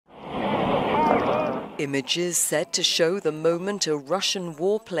Images said to show the moment a Russian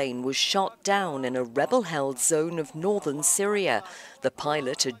warplane was shot down in a rebel-held zone of northern Syria. The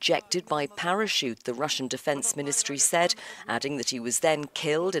pilot ejected by parachute, the Russian Defense Ministry said, adding that he was then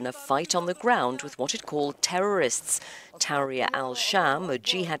killed in a fight on the ground with what it called terrorists. Tahrir al-Sham, a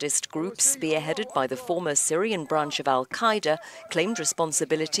jihadist group spearheaded by the former Syrian branch of al-Qaeda, claimed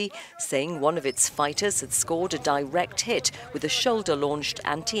responsibility, saying one of its fighters had scored a direct hit with a shoulder-launched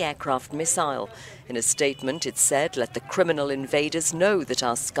anti-aircraft missile. In a statement, it said, "Let the criminal invaders know that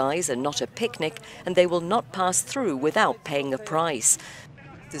our skies are not a picnic and they will not pass through without paying a price."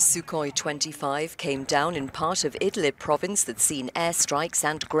 The Sukhoi 25 came down in part of Idlib province that's seen airstrikes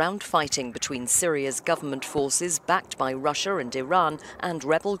and ground fighting between Syria's government forces backed by Russia and Iran and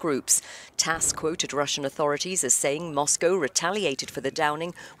rebel groups. TASS quoted Russian authorities as saying Moscow retaliated for the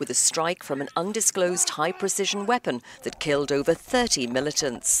downing with a strike from an undisclosed high-precision weapon that killed over 30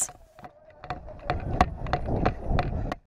 militants.